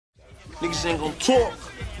Niggas ain't gonna talk.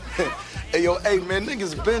 Hey, yo, hey, man,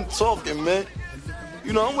 niggas been talking, man.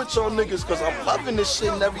 You know, I'm with y'all niggas because I'm loving this shit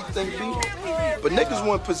and everything, B. But niggas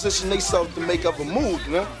want to position themselves to make up a move,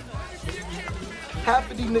 you know?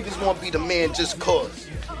 Half of these niggas want to be the man just cause.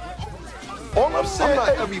 All I'm saying, not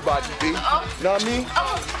everybody, B. You know what I mean?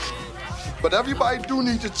 But everybody do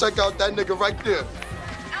need to check out that nigga right there.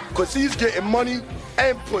 Because he's getting money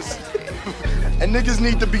and pussy. And niggas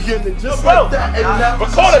need to begin to just like that. And that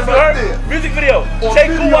record it, right there. Music video. Take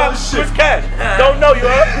Guwop, Chris Cash. Don't know, you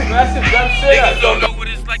heard? Niggas don't know what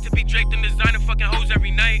it's like to be draped in designer fucking hoes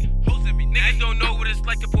every night. Niggas don't know what it's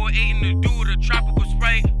like to pour 8 in the dew with a tropical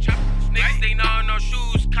Sprite. Niggas stay on our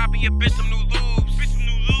shoes, copy your bitch some new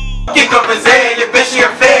lubes. Kick up his head, your bitch, she a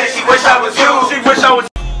fan, she wish I was you. She wish I was.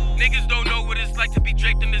 Niggas don't know what it's like to be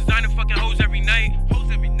draped in designer fucking hoes every night.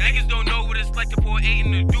 Niggas don't know what it's like to pour 8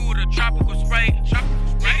 in the dew with a tropical Sprite.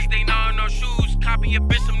 Niggas stay on our shoes, copy your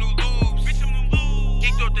bitch some new lubes.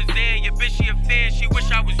 Kicked off the Zan, your bitch, she a fan, she wish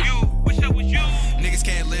I was you. Niggas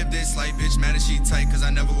can't live this life, bitch, mad as she tight, cause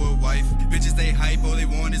I never would wife. Bitches, they hype, all they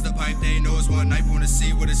want is the pipe. They ain't know it's one knife, wanna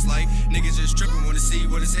see what it's like. Niggas just trippin', wanna see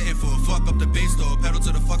what it's hitting for. Fuck up the bass door, pedal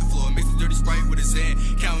to the fucking floor. Mix the dirty Sprite with his hand.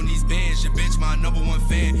 Counting these bands, your bitch, my #1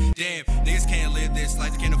 fan. Damn, niggas can't live this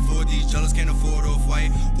life, they can't afford these jealous, can't afford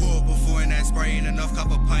off-white. Pour up before and that Sprite ain't enough,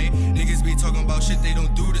 cop a pint. Niggas be talking about shit they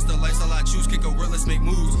don't do, this the lifestyle I choose. Kick a word, let's make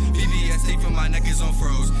moves. VVS tape from my neck is on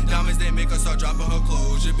froze. Diamonds, they make her start dropping her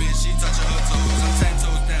clothes. Your bitch, she touching her toes. I'm 10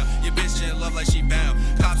 toes down. Your bitch in love like she bound.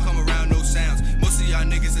 Cops come around, no sounds. Most of y'all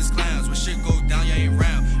niggas is clowns. When shit go down, y'all ain't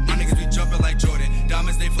round. My niggas be jumping like Jordan.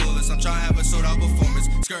 Diamonds, they flawless. I'm trying to have a sold out performance.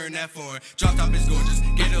 Skirting that foreign. Drop top is gorgeous.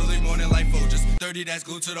 Get early morning like Folgers. 30, that's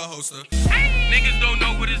glued to the holster. Niggas don't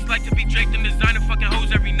know what it's like to be draped in designer fucking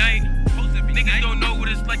hoes every night. Niggas don't know what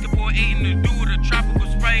it's like to pour 8 in the dew with a tropical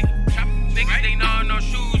Sprite. Niggas stay on our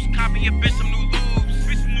shoes, copy your bitch some new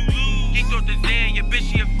lubes. Kicked off the Zan, your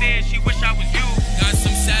bitch, she a fan, she wish I was you. Got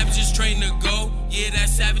some savages trained to go. Yeah, that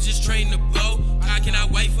savage is trained to blow. How can I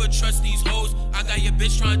wait for trust these hoes? I got your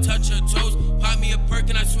bitch trying to touch her toes. Pop me a perk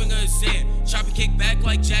and I swing her a Zan. Chopper kick back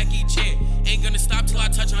like Jackie Chan. Ain't gonna stop till I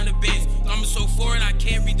touch 100 bands. I'm so forward, I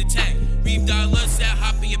can't read the tag. Reeve dollars, said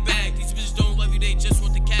hop in your bag. These bitches don't love you, they just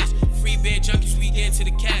want the cash. Free band junkies, we get into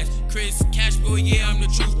the cash. Chris, cash boy, yeah, I'm the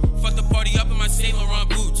truth. Fuck the party up in my Saint Laurent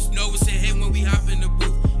boots. Know it's a hit when we hop in the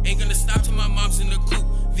booth. Ain't gonna stop till my mom's in the coop.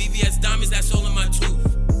 VVS diamonds, that's all in my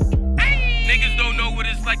tooth. Niggas don't know what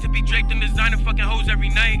it's like to be draped in designer fucking hoes every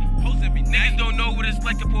night. Niggas don't know what it's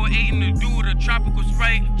like to pour 8 in the dew with a tropical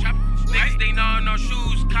Sprite. Niggas stay on our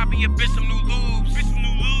shoes, copy your bitch some new lubes.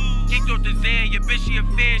 Kicked off the Zan, your bitch, she a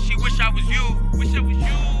fan, she wish I was you.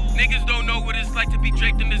 Niggas don't know what it's like to be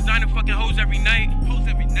draped in designer fucking hoes every night.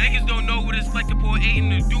 Niggas don't know what it's like to pour 8 in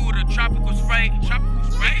the dew with a tropical Sprite.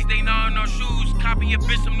 Niggas stay on our shoes, copy your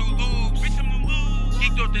bitch some new lubes.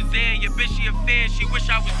 Kicked off the Zan, your bitch, she a fan, she wish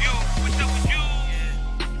I was you.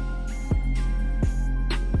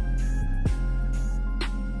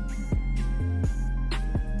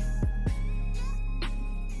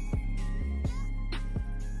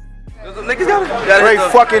 Niggas gotta They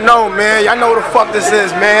fucking know, man. Y'all know what the fuck this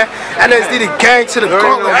is, man. And it's the gang to the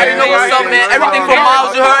gauntlet. You know what's up, man. Everything for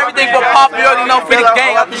Miles, you heard. Everything for Pop, you already know. For the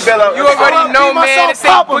gang, you already know, man. It's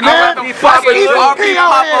Papa, man. RP Papa, RP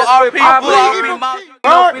Miles.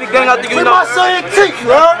 For the gang out there, you know. My son T,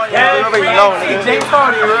 you heard? You already know, nigga. James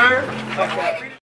Hardy, you heard?